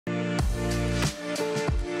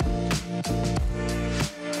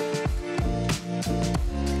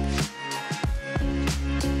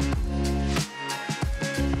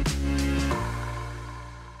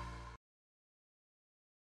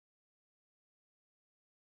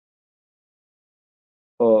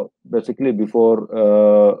basically, before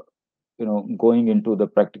going into the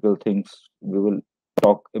practical things, we will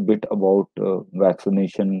talk a bit about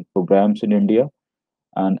vaccination programs in India.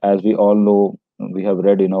 And as we all know, we have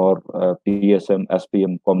read in our PSM,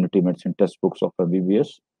 SPM community medicine textbooks of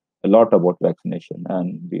MBBS a lot about vaccination.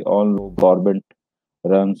 And we all know government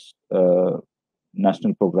runs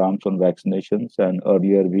national programs on vaccinations. And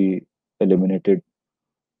earlier we eliminated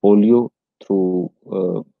polio through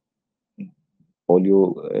polio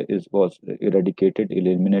was eradicated,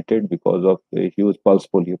 eliminated because of a huge pulse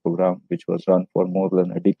polio program, which was run for more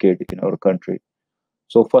than a decade in our country.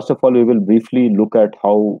 So first of all, we will briefly look at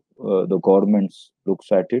how the government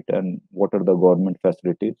looks at it and what are the government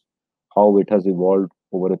facilities, how it has evolved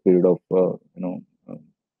over a period of uh,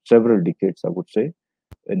 several decades, I would say,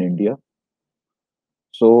 in India.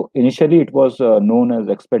 So initially, it was known as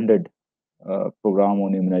expanded program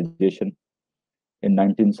on immunization in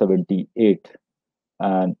 1978,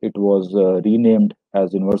 and it was renamed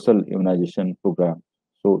as Universal Immunization Program,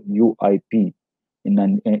 so UIP, in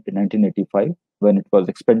 1985, when it was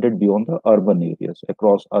expanded beyond the urban areas,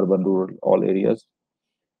 across urban, rural, all areas.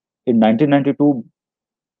 In 1992,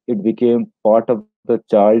 it became part of the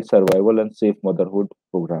Child Survival and Safe Motherhood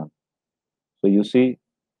Program. So you see,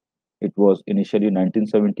 it was initially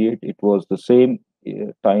 1978. It was the same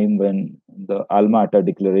time when the ALMA ATA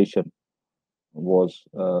declaration was,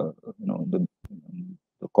 the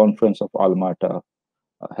conference of ALMA ATA,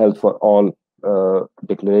 Health for All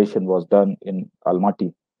declaration was done in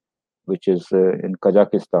Almaty, which is in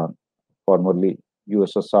Kazakhstan, formerly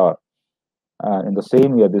USSR. And in the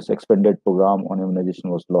same year, this expanded program on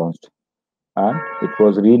immunization was launched, and it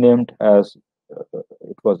was renamed as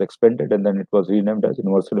it was expanded, and then it was renamed as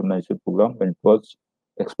Universal Immunization Program when it was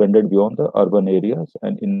expanded beyond the urban areas.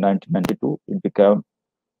 And in 1992, it became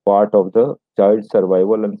part of the Child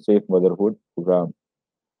Survival and Safe Motherhood Program.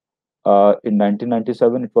 In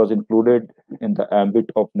 1997, it was included in the ambit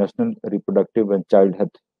of National Reproductive and Child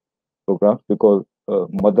Health programs because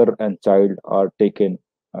mother and child are taken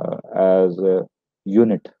as a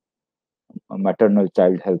unit, maternal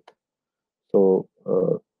child health. So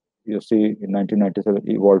you see, in 1997,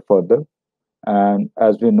 evolved further. And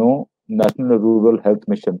as we know, National Rural Health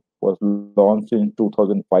Mission was launched in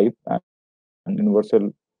 2005, and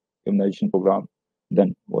Universal Immunization Program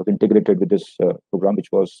then was integrated with this program,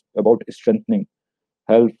 which was about strengthening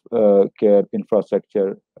health care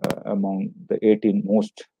infrastructure among the 18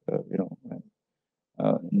 most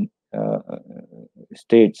uh, uh,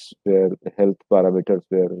 states where the health parameters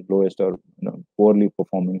were lowest or poorly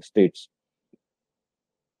performing states.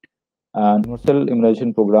 And Universal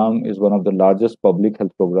Immunization Program is one of the largest public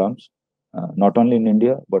health programs, not only in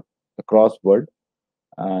India but across world,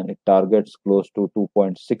 and it targets close to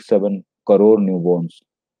 2.67 crore newborns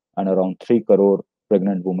and around 3 crore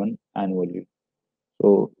pregnant women annually.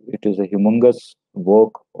 So it is a humongous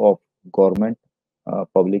work of government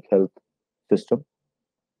public health system,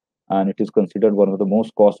 and it is considered one of the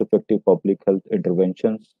most cost-effective public health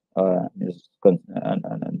interventions,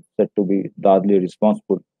 and said to be largely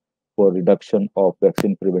responsible for reduction of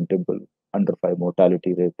vaccine-preventable under 5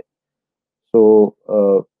 mortality rate. So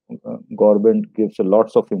government gives a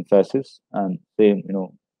lots of emphasis, and same,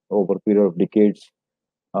 over a period of decades,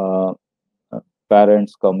 uh,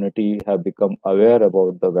 parents, community have become aware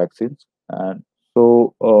about the vaccines, and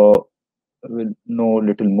so we'll know a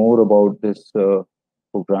little more about this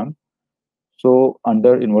program. So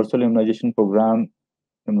under Universal Immunization Program,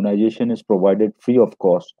 immunization is provided free of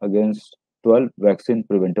cost against 12 vaccine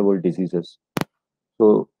preventable diseases.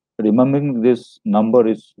 So remembering this number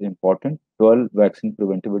is important. 12 vaccine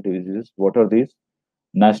preventable diseases. What are these?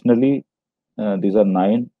 Nationally, these are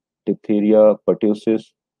 9: diphtheria, pertussis,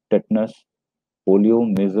 tetanus,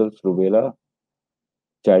 polio, measles, rubella,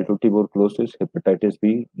 childhood tuberculosis, hepatitis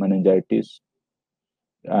B, meningitis,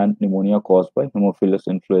 and pneumonia caused by Haemophilus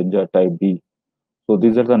influenza type B. So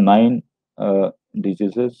these are the 9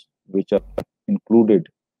 diseases which are included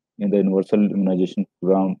in the Universal Immunization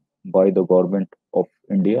Program by the government of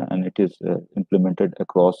India, and it is implemented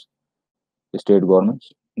across state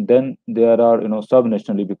governments. Then there are,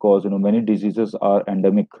 sub-nationally, because many diseases are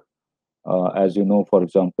endemic. As you know, for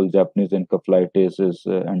example, Japanese encephalitis is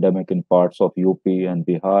endemic in parts of UP and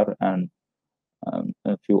Bihar and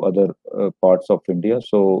a few other parts of India.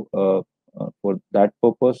 So for that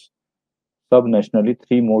purpose, sub-nationally,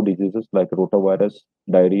 3 more diseases like rotavirus,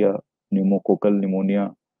 diarrhea, pneumococcal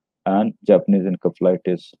pneumonia, and Japanese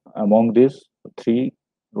encephalitis. Among these 3,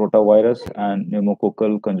 rotavirus and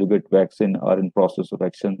pneumococcal conjugate vaccine are in process of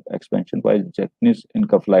expansion, while Japanese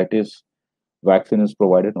encephalitis vaccine is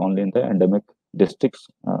provided only in the endemic districts,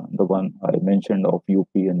 the one I mentioned of UP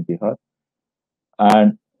and Bihar.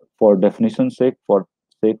 And for definition's sake, for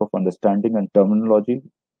sake of understanding and terminology,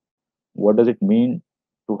 what does it mean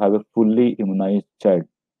to have a fully immunized child?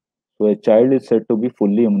 So a child is said to be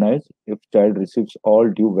fully immunized if child receives all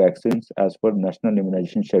due vaccines as per national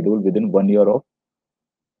immunization schedule within 1 year of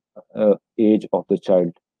age of the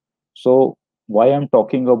child. So why I'm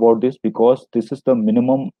talking about this? Because this is the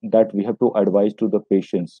minimum that we have to advise to the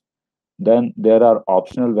patients. Then there are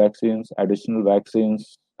optional vaccines, additional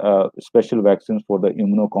vaccines, special vaccines for the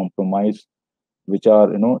immunocompromised, which are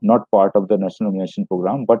not part of the national immunization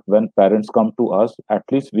program. But when parents come to us, at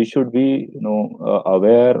least we should be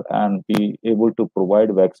aware and be able to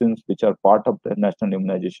provide vaccines which are part of the national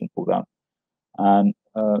immunization program. And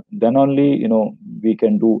then only we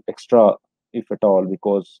can do extra, if at all,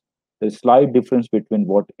 because there's slight difference between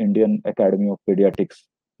what Indian Academy of Pediatrics,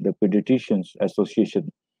 the Pediatricians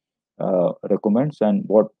Association, recommends and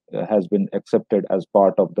what has been accepted as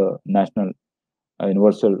part of the national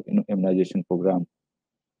universal immunization program.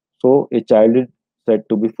 So a child is said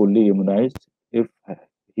to be fully immunized if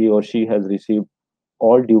he or she has received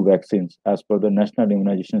all due vaccines as per the national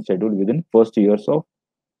immunization schedule within first years of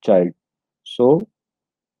child. So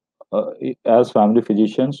as family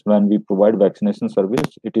physicians, when we provide vaccination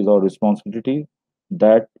service, it is our responsibility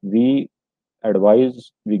that we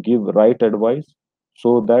give right advice,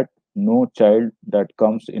 so that no child that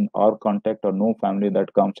comes in our contact or no family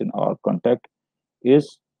that comes in our contact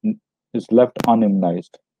is is left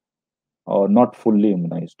unimmunized or not fully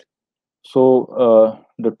immunized. So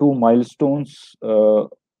the two milestones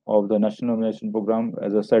of the national immunization program,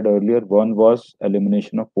 as I said earlier, one was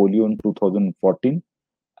elimination of polio in 2014,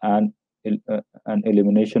 and an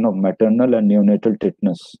elimination of maternal and neonatal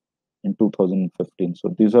tetanus in 2015.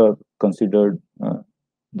 So these are considered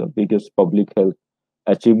the biggest public health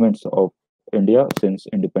achievements of India since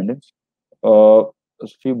independence. A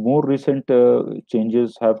few more recent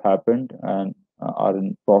changes have happened and are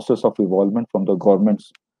in process of evolvement from the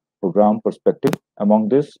government's program perspective. Among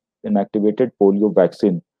this, inactivated polio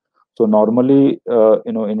vaccine. So normally,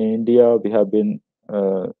 in India, we have been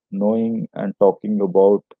knowing and talking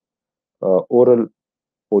about oral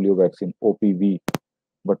polio vaccine (OPV),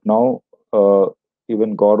 but now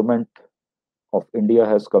even government of India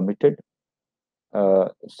has committed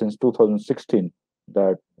since 2016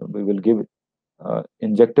 that we will give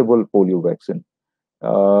injectable polio vaccine.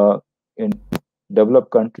 In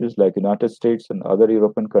developed countries like United States and other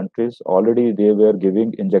European countries, already they were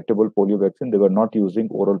giving injectable polio vaccine. They were not using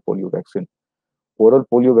oral polio vaccine. Oral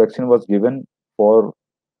polio vaccine was given for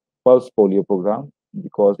pulse polio program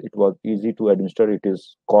because it was easy to administer, it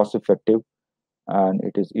is cost effective, and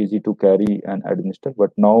it is easy to carry and administer. But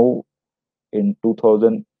now in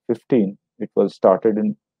 2015, it was started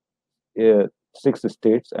in 6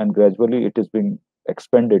 states, and gradually it is being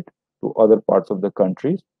expanded to other parts of the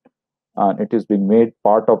countries, and it is being made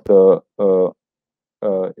part of the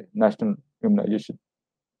national immunization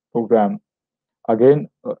program. Again,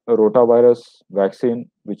 a rotavirus vaccine,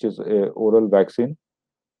 which is a oral vaccine,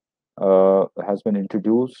 has been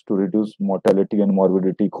introduced to reduce mortality and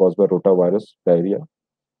morbidity caused by rotavirus diarrhea.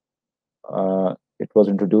 It was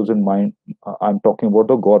introduced in mind. I'm talking about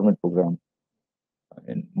the government program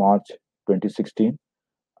in March 2016,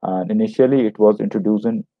 and initially it was introduced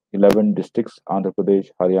in 11 districts: Andhra Pradesh,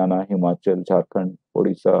 Haryana, Himachal, Jharkhand,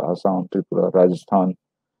 Odisha, Assam, Tripura, Rajasthan,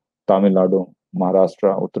 Tamil Nadu,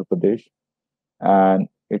 Maharashtra, Uttar Pradesh, and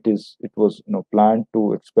it was planned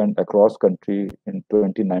to expand across country in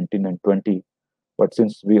 2019 and 20. But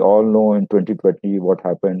since we all know in 2020 what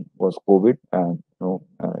happened was COVID, and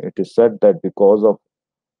it is said that because of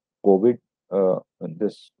COVID,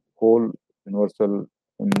 this whole universal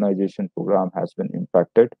immunization program has been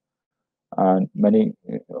impacted, and many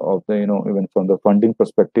of the even from the funding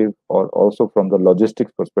perspective or also from the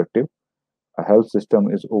logistics perspective, a health system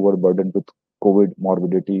is overburdened with COVID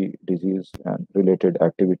morbidity, disease, and related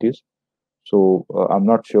activities. So I'm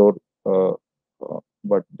not sure,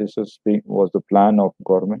 but this was the plan of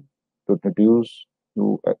government to introduce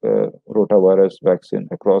rotavirus vaccine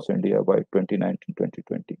across India by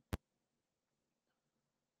 2019-2020.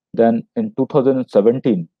 Then in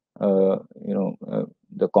 2017,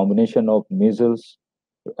 the combination of measles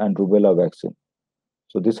and rubella vaccine.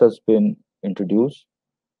 So this has been introduced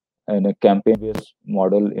in a campaign-based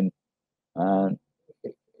model and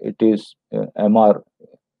it is MR.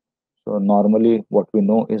 So normally what we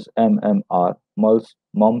know is MMR,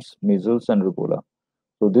 mumps, measles, and rubella.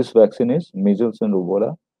 So this vaccine is measles and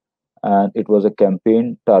rubella, and it was a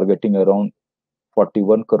campaign targeting around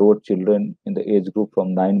 41 crore children in the age group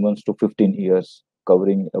from 9 months to 15 years,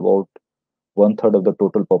 covering about one third of the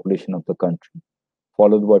total population of the country,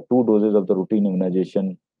 followed by two doses of the routine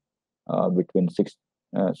immunization between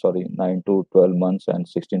 9 to 12 months and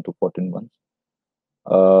 16 to 14 months.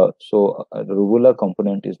 The rubella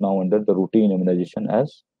component is now under the routine immunization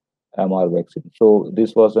as MR vaccine. So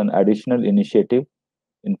this was an additional initiative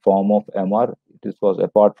in form of MR. This was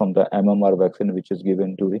apart from the MMR vaccine, which is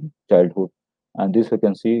given during childhood. And this, you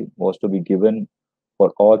can see, was to be given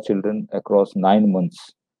for all children across 9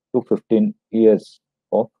 months to 15 years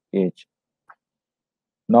of age.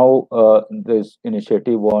 Now, this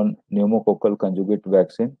initiative on pneumococcal conjugate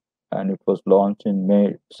vaccine, and it was launched in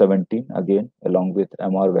May 17, again, along with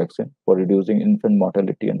MR vaccine for reducing infant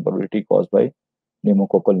mortality and morbidity caused by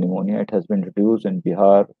pneumococcal pneumonia. It has been reduced in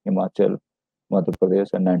Bihar, Himachal, Madhya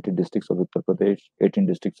Pradesh, and 19 districts of Uttar Pradesh, 18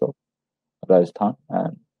 districts of Rajasthan,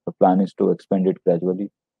 and the plan is to expand it gradually.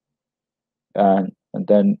 And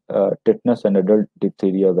then tetanus and adult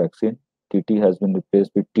diphtheria vaccine, TT, has been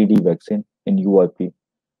replaced with TD vaccine in UIP,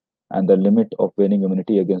 and the limit of waning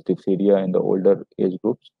immunity against diphtheria in the older age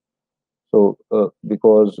groups. So,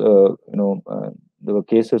 because there were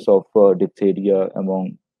cases of diphtheria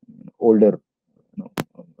among older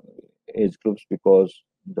age groups, because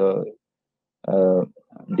the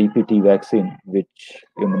DPT vaccine, which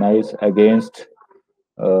immunize against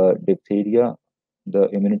diphtheria, the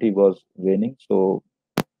immunity was waning. So,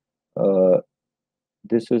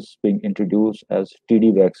 this is being introduced as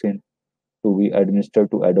TD vaccine to be administered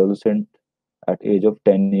to adolescent at age of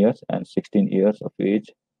 10 years and 16 years of age,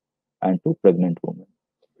 and to pregnant women.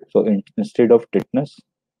 So instead of tetanus,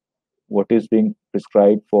 what is being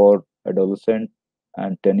prescribed for adolescent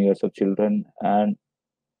and 10 years of children and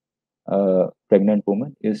pregnant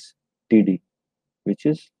women is TD, which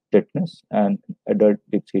is tetanus and adult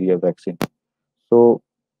diphtheria vaccine. So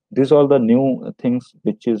these are the new things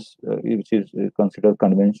which is considered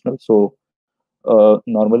conventional. So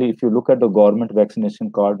normally, if you look at the government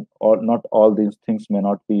vaccination card, or not all these things may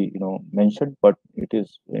not be mentioned, but it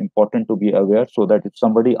is important to be aware, so that if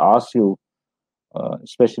somebody asks you,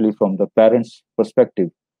 especially from the parents' perspective,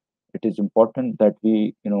 it is important that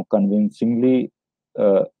we convincingly,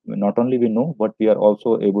 not only we know, but we are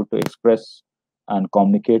also able to express and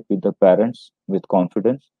communicate with the parents with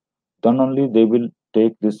confidence. Then only they will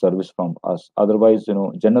take this service from us. Otherwise,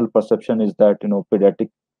 general perception is that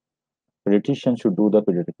pediatricians should do the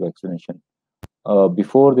pediatric vaccination.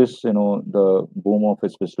 Before this, the boom of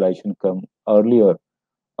specialization come earlier,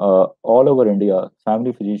 all over India,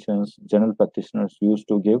 family physicians, general practitioners used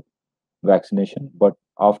to give vaccination. But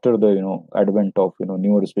after the advent of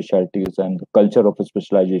newer specialties and the culture of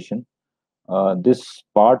specialization, this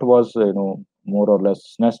part was more or less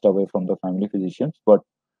snatched away from the family physicians. But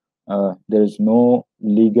there is no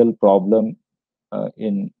legal problem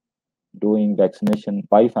in doing vaccination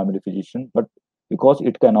by family physician, but because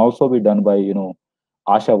it can also be done by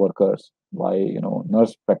ASHA workers, by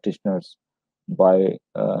nurse practitioners, by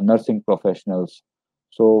nursing professionals.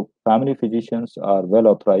 So family physicians are well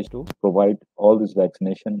authorized to provide all this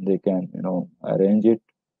vaccination. They can arrange it,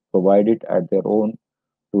 provide it at their own,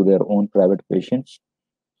 to their own private patients.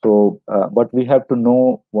 So but we have to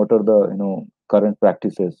know what are the current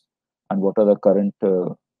practices and what are the current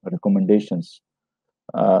recommendations.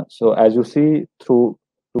 So as you see, through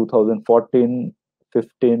 2014,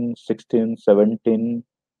 15, 16, 17,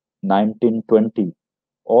 19, 20,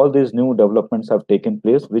 all these new developments have taken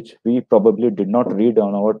place, which we probably did not read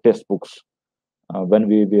on our textbooks when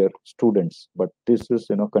we were students. But this is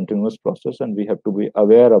continuous process, and we have to be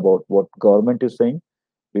aware about what government is saying,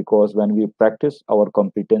 because when we practice, our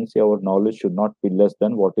competency, our knowledge should not be less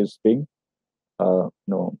than what is being uh, you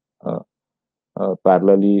know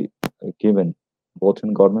parallelly given, both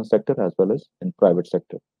in government sector as well as in private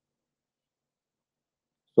sector.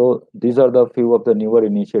 So these are the few of the newer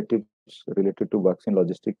initiatives related to vaccine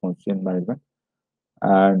logistic function management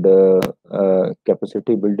and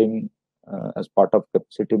capacity building. As part of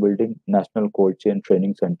capacity building, National Cold Chain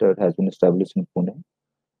Training Center has been established in Pune,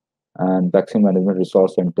 and Vaccine Management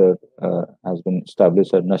Resource Center has been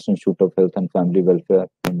established at National Institute of Health and Family Welfare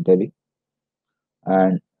in Delhi.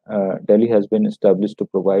 And Delhi has been established to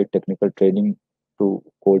provide technical training to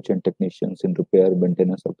cold chain technicians in repair and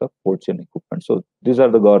maintenance of the cold chain equipment. So these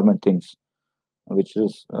are the government things which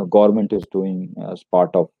is government is doing as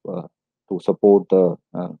part of to support the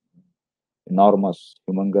enormous,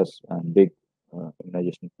 humongous, and big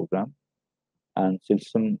immunization program. And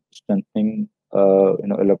system strengthening,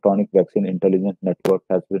 electronic vaccine intelligence network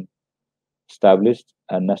has been established,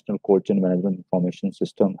 and national cold chain management information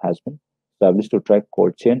system has been established to track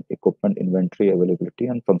cold chain, equipment inventory, availability,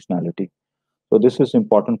 and functionality. So this is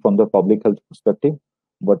important from the public health perspective,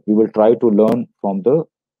 but we will try to learn from the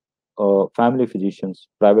family physicians,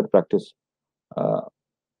 private practice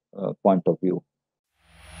point of view.